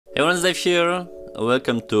Hey everyone, Dave here.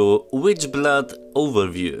 Welcome to Witchblood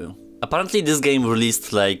overview. Apparently this game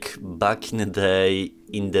released like back in the day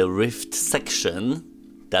in the Rift section.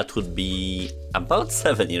 That would be about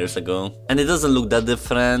 7 years ago. And it doesn't look that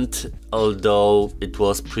different, although it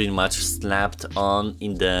was pretty much slapped on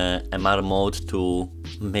in the MR mode to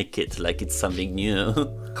make it like it's something new.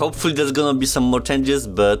 Hopefully there's gonna be some more changes,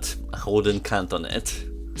 but I wouldn't count on it.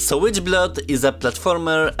 So Witchblood is a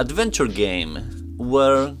platformer adventure game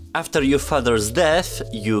where after your father's death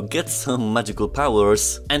you get some magical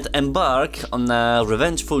powers and embark on a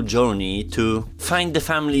revengeful journey to find the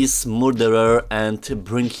family's murderer and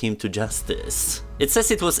bring him to justice. It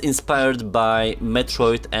says it was inspired by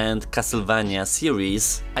Metroid and Castlevania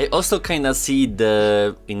series. I also kinda see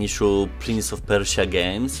the initial Prince of Persia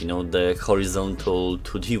games, you know, the horizontal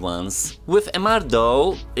 2D ones. With MR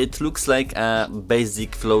though, it looks like a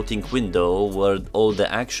basic floating window where all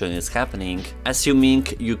the action is happening, assuming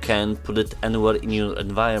you can put it anywhere in your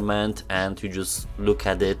environment and you just look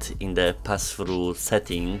at it in the pass-through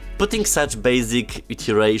setting. Putting such basic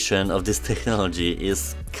iteration of this technology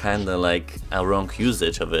is kinda like a wrong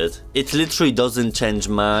usage of it. It literally doesn't change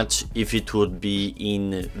much if it would be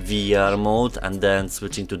in VR mode and then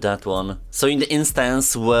switching to that one. So in the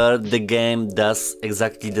instance where the game does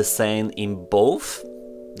exactly the same in both,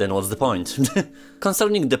 then what's the point?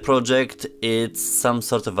 Concerning the project, it's some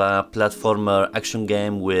sort of a platformer action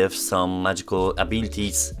game with some magical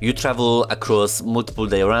abilities. You travel across multiple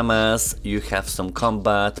dioramas, you have some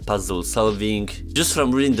combat, puzzle solving. Just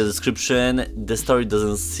from reading the description, the story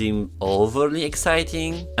doesn't seem overly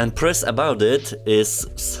exciting, and press about it is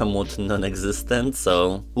somewhat non-existent,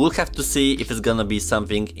 so we'll have to see if it's gonna be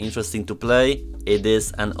something interesting to play. It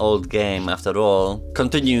is an old game after all,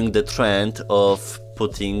 continuing the trend of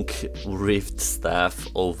putting Rift stuff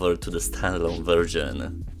over to the standalone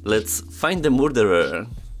version. Let's find the murderer.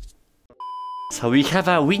 So we have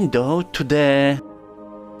a window to the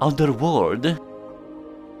outer world.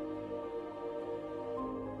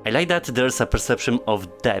 I like that there's a perception of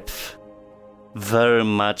depth. Very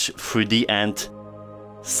much 3D and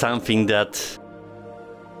something that...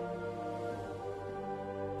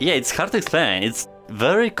 yeah, it's hard to explain. It's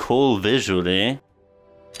very cool visually.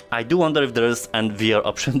 I do wonder if there's an VR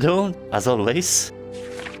option though, as always.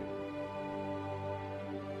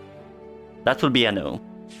 That will be a no.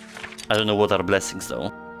 I don't know what are blessings though.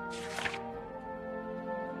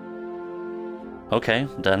 Okay,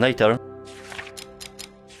 then later.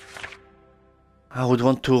 I would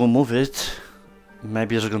want to move it.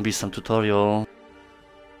 Maybe there's gonna be some tutorial.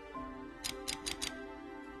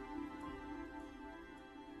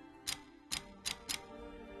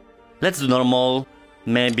 Let's do normal.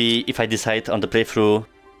 Maybe if I decide on the playthrough,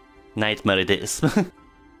 nightmare it is.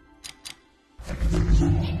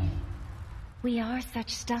 We are such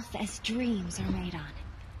stuff as dreams are made on,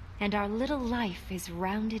 and our little life is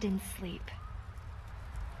rounded in sleep.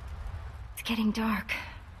 It's getting dark.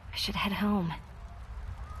 I should head home.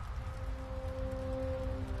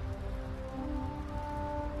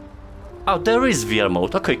 Oh, there is VR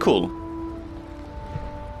mode. Okay, cool.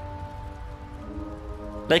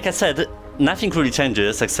 Like I said, nothing really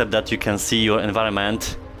changes except that you can see your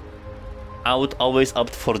environment. I would always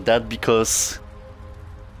opt for that because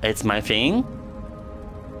it's my thing.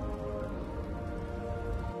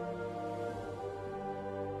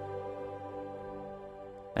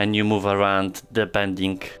 And you move around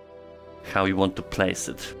depending how you want to place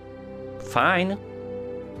it. Fine.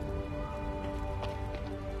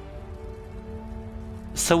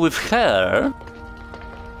 So with her,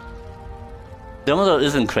 the model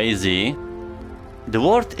isn't crazy. The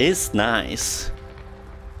world is nice.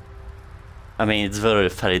 I mean, it's very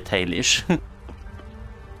fairy tale-ish.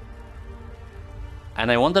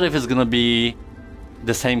 And I wonder if it's gonna be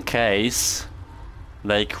the same case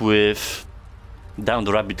like with Down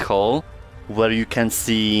the Rabbit Hole, where you can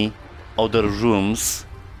see other rooms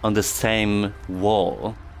on the same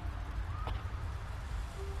wall.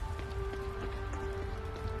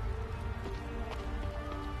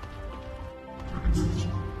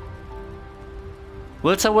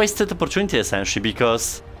 Well, it's a wasted opportunity essentially,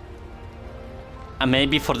 because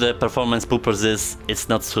maybe for the performance purposes it's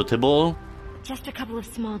not suitable. Just a couple of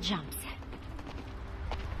small jumps.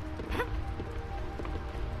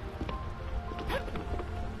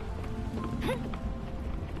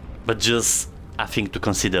 But just a thing to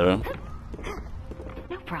consider.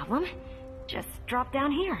 No problem. Just drop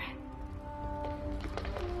down here.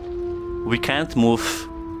 We can't move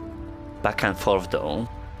back and forth though.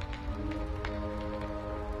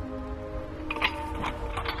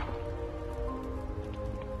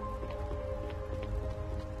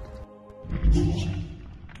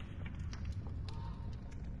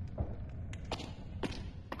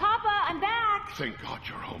 Thank God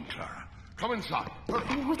you're home, Clara. Come inside.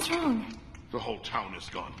 What's wrong? The whole town has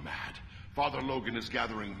gone mad. Father Logan is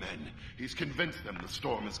gathering men. He's convinced them the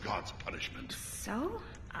storm is God's punishment. So?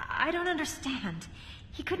 I don't understand.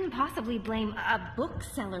 He couldn't possibly blame a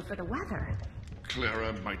bookseller for the weather.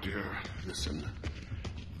 Clara, my dear, listen.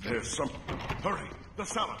 There's some... Hurry! The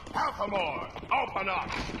cellar! Half a more! Open up!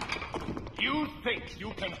 You think you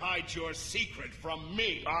can hide your secret from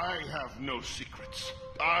me? I have no secrets.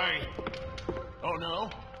 Oh no?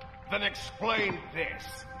 Then explain this.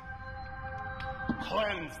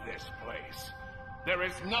 Cleanse this place. There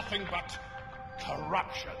is nothing but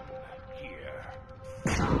corruption here.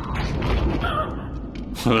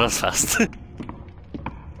 That's fast.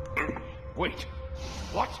 Wait.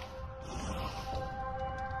 What?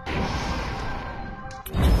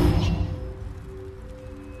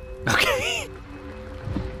 Okay.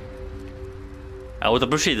 I would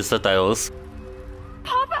appreciate the subtitles.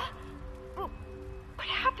 Papa! What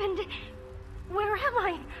happened? Where am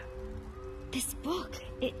I? This book,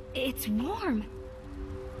 it's warm.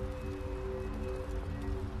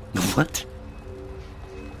 What?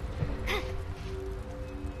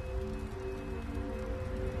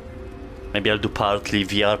 Maybe I'll do partly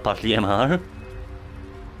VR, partly MR.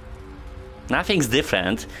 Nothing's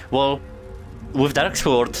different. Well, with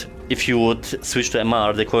Darksword, if you would switch to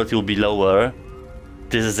MR, the quality will be lower.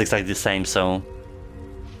 This is exactly the same, so...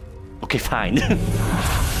 Okay, fine.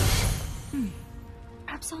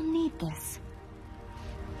 Perhaps I'll need this.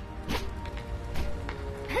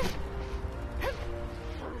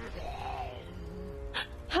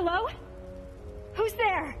 Hello? Who's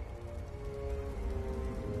there?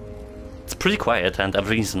 It's pretty quiet and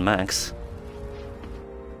everything's in max.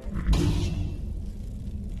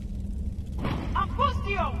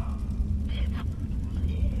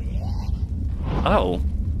 Oh,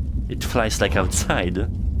 it flies like outside.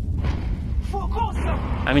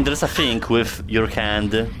 I mean, there's a thing with your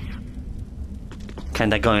hand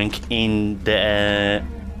kinda going in the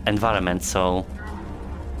environment, so...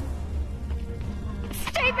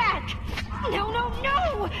 Stay back! No, no,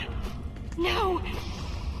 no! No!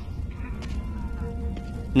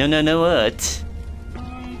 No, no, no, what?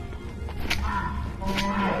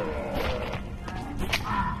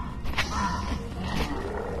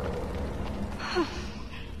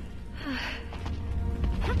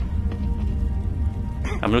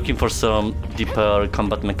 I'm looking for some deeper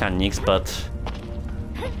combat mechanics, but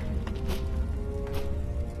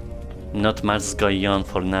not much going on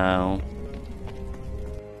for now.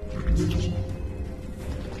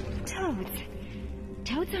 Toads.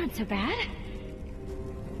 Toads aren't so bad.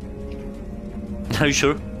 Are you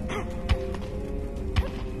sure?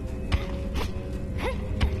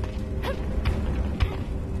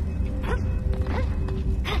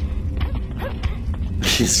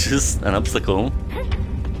 It's just an obstacle.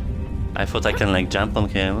 I thought I can like jump on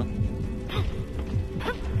him.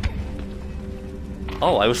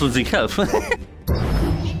 Oh, I was losing health.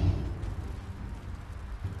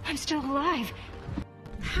 I'm still alive.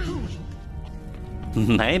 How?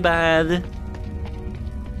 My bad.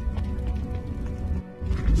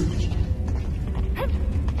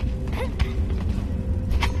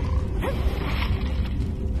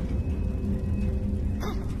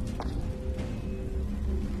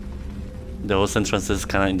 Those entrances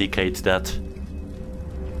can indicate that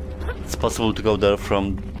it's possible to go there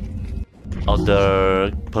from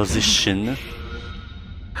other position.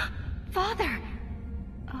 Father!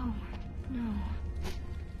 Oh, no.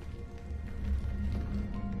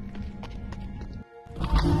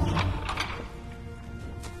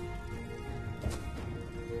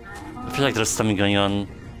 I feel like there's something going on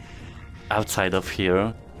outside of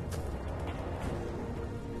here.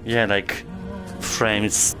 Yeah, like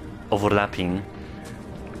frames overlapping.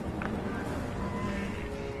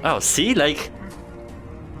 Oh, see, like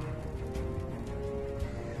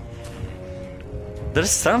there's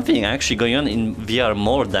something actually going on in VR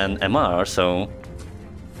more than MR, so...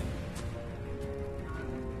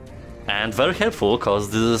 And very helpful, because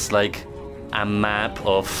this is like a map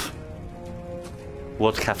of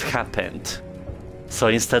what have happened. So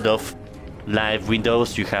instead of live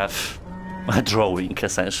windows, you have a drawing,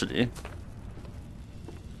 essentially.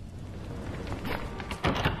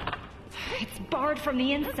 It's barred from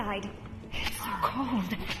the inside. It's so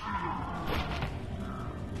cold.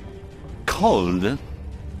 Cold?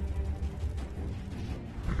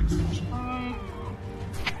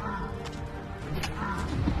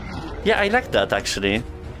 Yeah, I like that actually.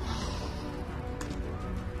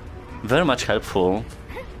 Very much helpful.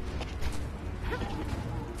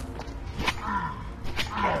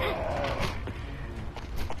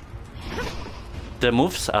 the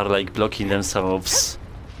moves are like blocking themselves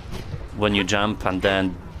when you jump and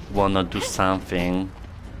then wanna do something.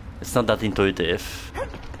 It's not that intuitive.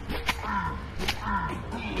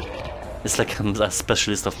 It's like I'm a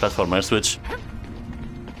specialist of platformers, which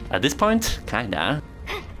at this point, kinda.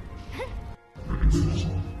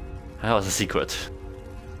 That was a secret.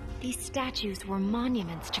 These statues were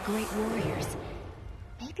monuments to great warriors.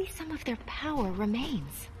 Maybe some of their power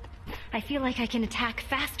remains. I feel like I can attack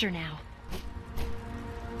faster now.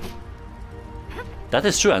 That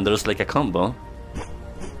is true, and there's like a combo.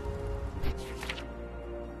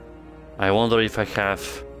 I wonder if I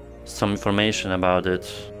have some information about it.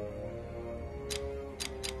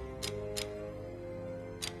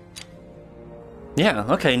 Yeah,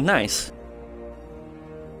 okay, nice.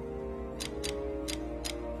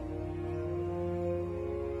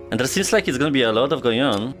 And there seems like it's gonna be a lot of going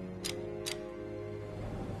on.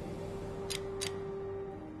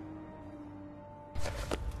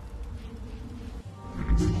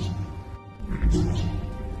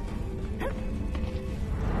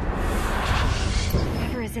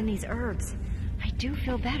 Whatever is in these herbs, I do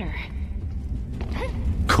feel better.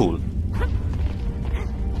 Cool.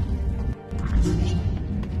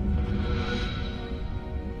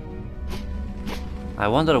 I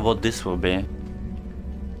wonder what this will be.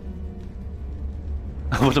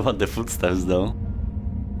 What about the footsteps though?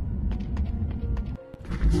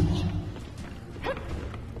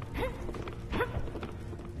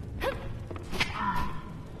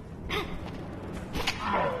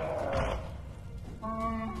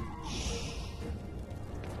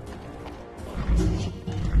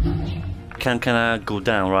 Can I go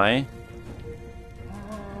down, right?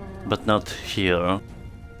 But not here.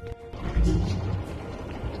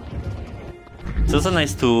 So it's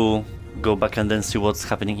nice to go back and then see what's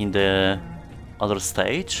happening in the other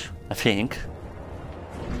stage, I think.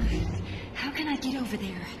 How can I get over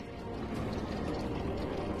there?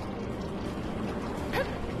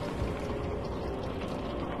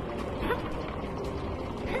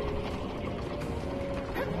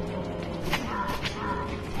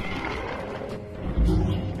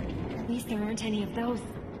 At least there aren't any of those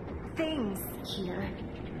things here.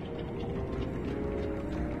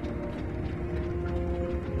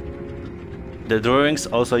 The drawings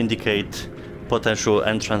also indicate potential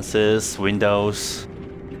entrances, windows.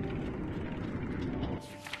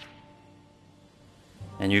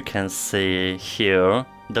 And you can see here,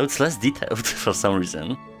 though it's less detailed for some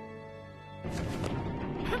reason.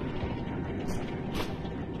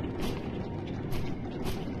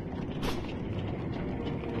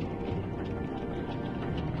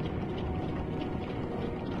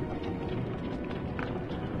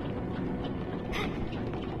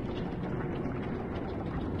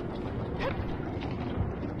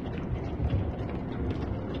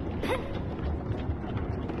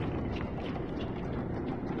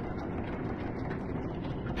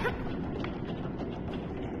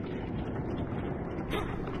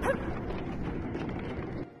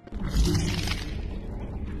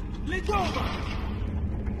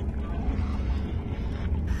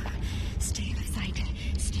 Stay out of sight.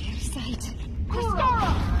 Stay out of sight.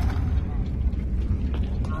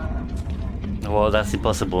 Well, that's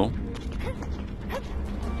impossible.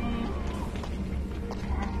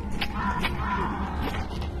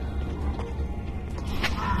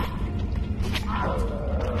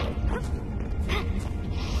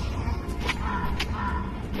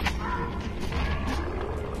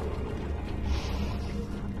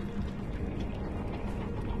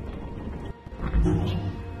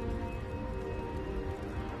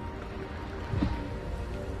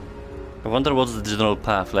 I wonder what's the general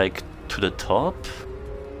path, like to the top?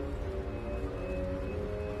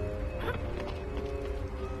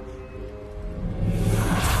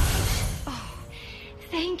 Oh,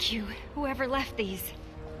 thank you, whoever left these.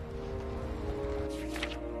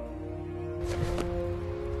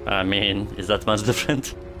 I mean, is that much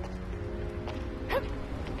different?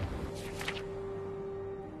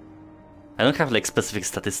 I don't have like specific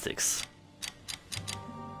statistics.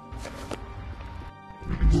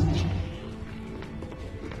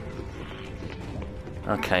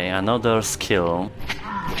 Okay, another skill.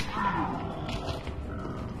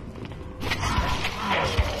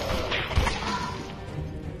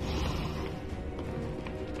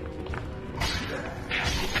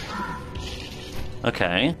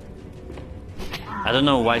 Okay. I don't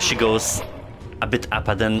know why she goes a bit up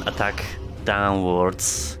and then attack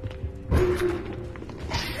downwards.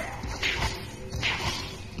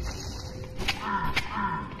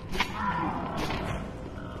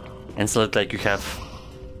 And so like you have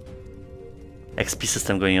XP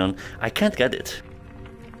system going on. I can't get it.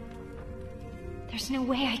 There's no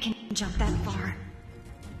way I can jump that far.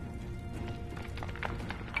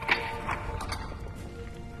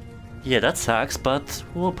 Yeah, that sucks, but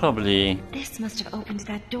we'll probably This must have opened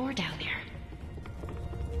that door down there.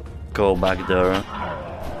 go back there.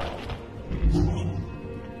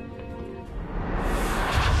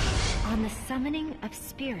 On the summoning of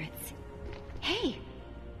spirits. Hey,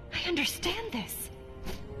 I understand this.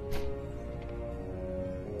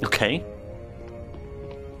 Okay.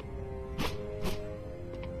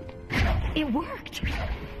 It worked.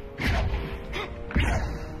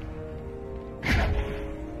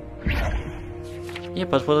 Yeah,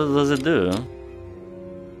 but what does it do?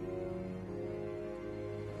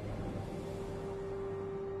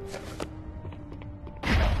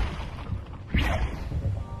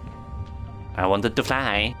 I wanted to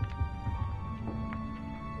fly.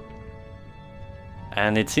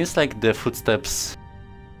 And it seems like the footsteps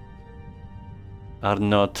are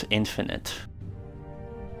not infinite.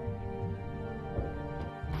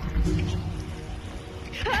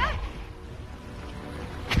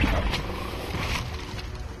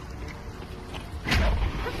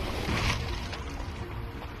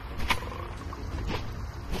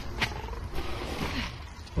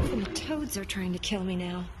 The toads are trying to kill me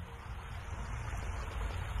now.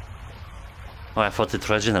 Oh, I thought it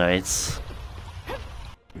regenerates.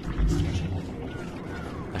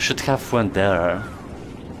 I should have went there.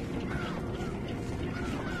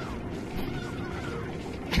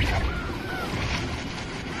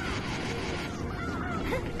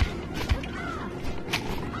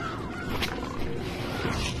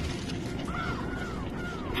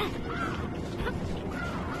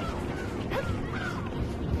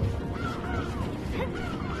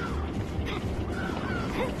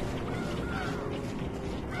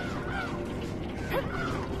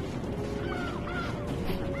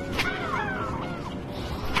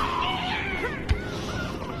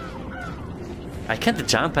 I can't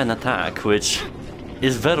jump and attack, which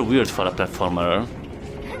is very weird for a platformer.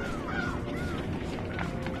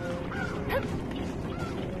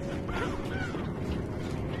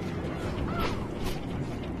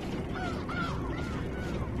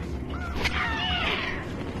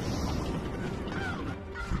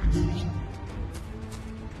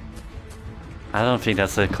 I don't think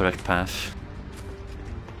that's the correct path.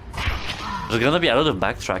 There's gonna be a lot of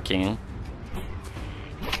backtracking.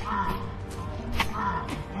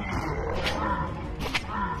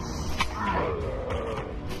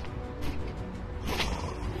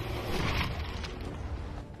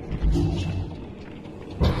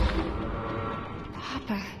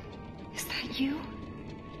 Papa, is that you?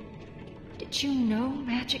 Did you know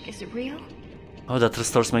magic is real? Oh, that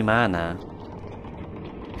restores my mana.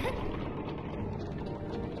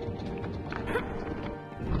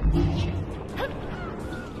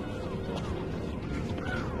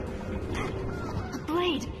 A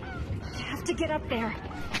blade! I have to get up there.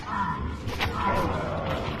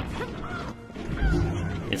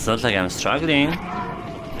 It's not like I'm struggling.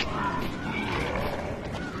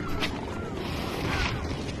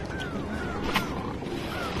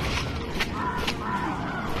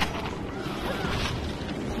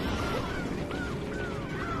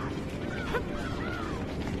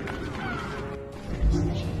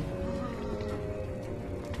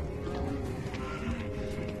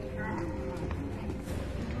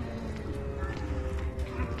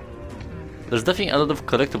 There's definitely a lot of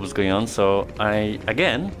collectibles going on, so I,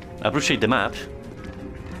 again, appreciate the map,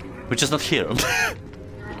 which is not here.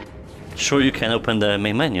 Sure, you can open the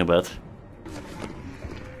main menu, but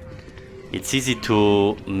it's easy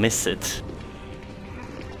to miss it.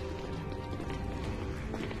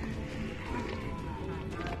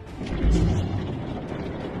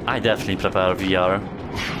 I definitely prefer VR.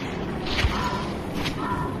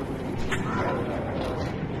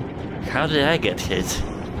 How did I get hit?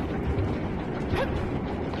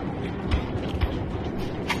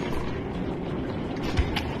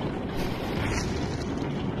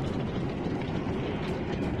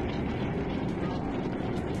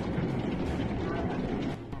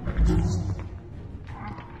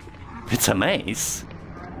 It's a maze.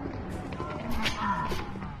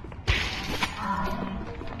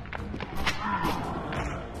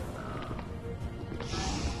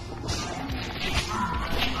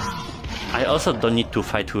 I also don't need to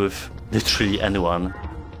fight with literally anyone.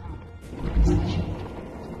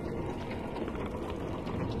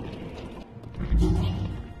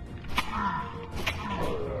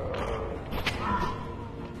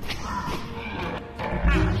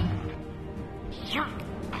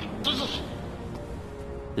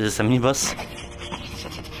 Is this a minibus?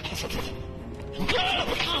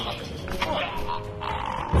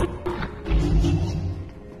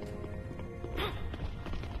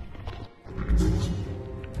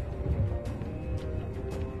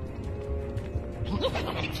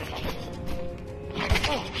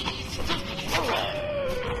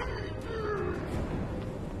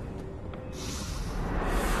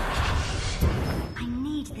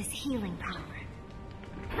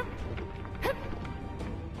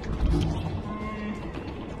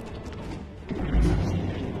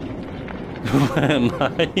 Where am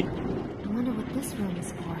I? I wonder what this room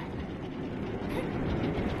is for.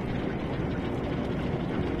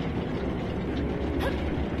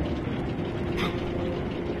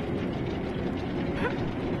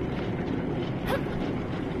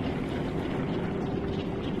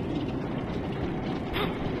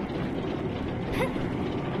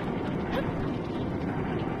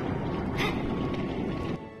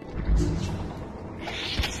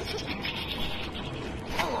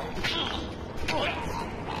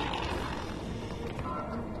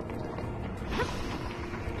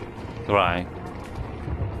 Right.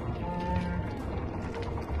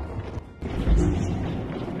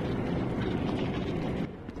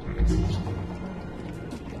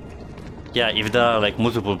 Yeah, if there are like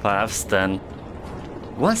multiple paths, then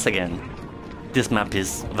once again, this map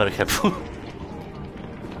is very helpful.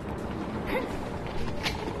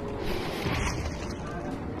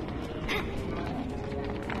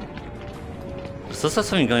 There's also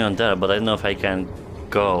something going on there, but I don't know if I can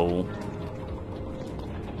go.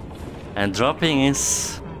 And dropping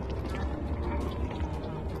is...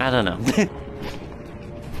 I don't know.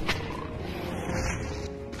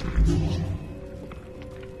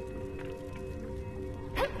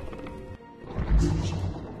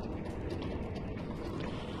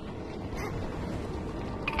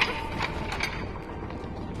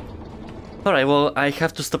 Alright, well, I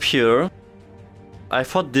have to stop here. I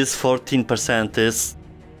thought this 14% is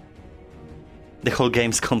the whole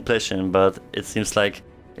game's completion, but it seems like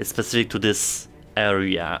it's specific to this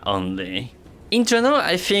area only. In general,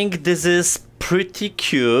 I think this is pretty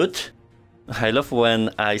cute. I love when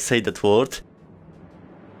I say that word,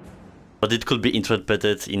 but it could be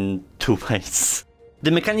interpreted in two ways. The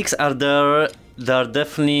mechanics are there, they are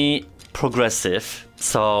definitely progressive,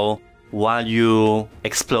 so while you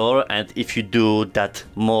explore, and if you do that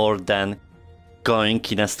more than going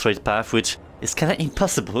in a straight path, which is kinda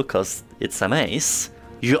impossible because it's a maze,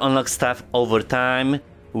 you unlock stuff over time.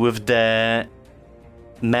 With the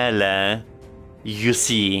melee, you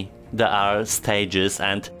see there are stages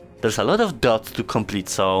and there's a lot of dots to complete,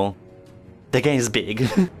 so the game is big.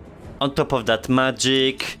 On top of that,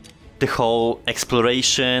 magic, the whole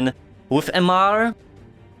exploration. With MR,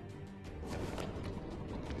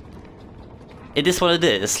 it is what it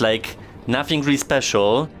is, like nothing really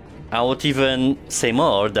special. I would even say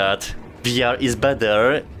more that VR is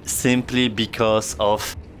better simply because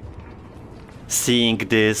of seeing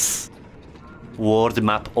this world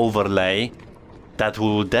map overlay that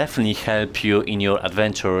will definitely help you in your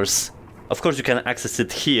adventures. Of course you can access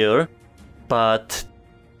it here, but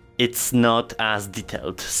it's not as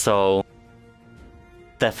detailed, so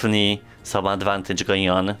definitely some advantage going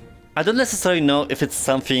on. I don't necessarily know if it's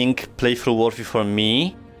something playthrough worthy for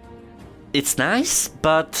me. It's nice,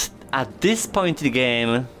 but at this point in the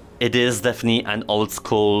game, it is definitely an old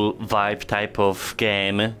school vibe type of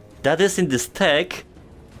game that is in this tech,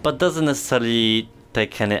 but doesn't necessarily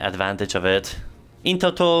take any advantage of it. In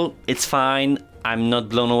total, it's fine, I'm not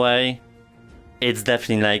blown away. It's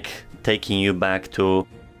definitely like taking you back to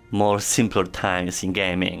more simpler times in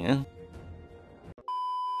gaming.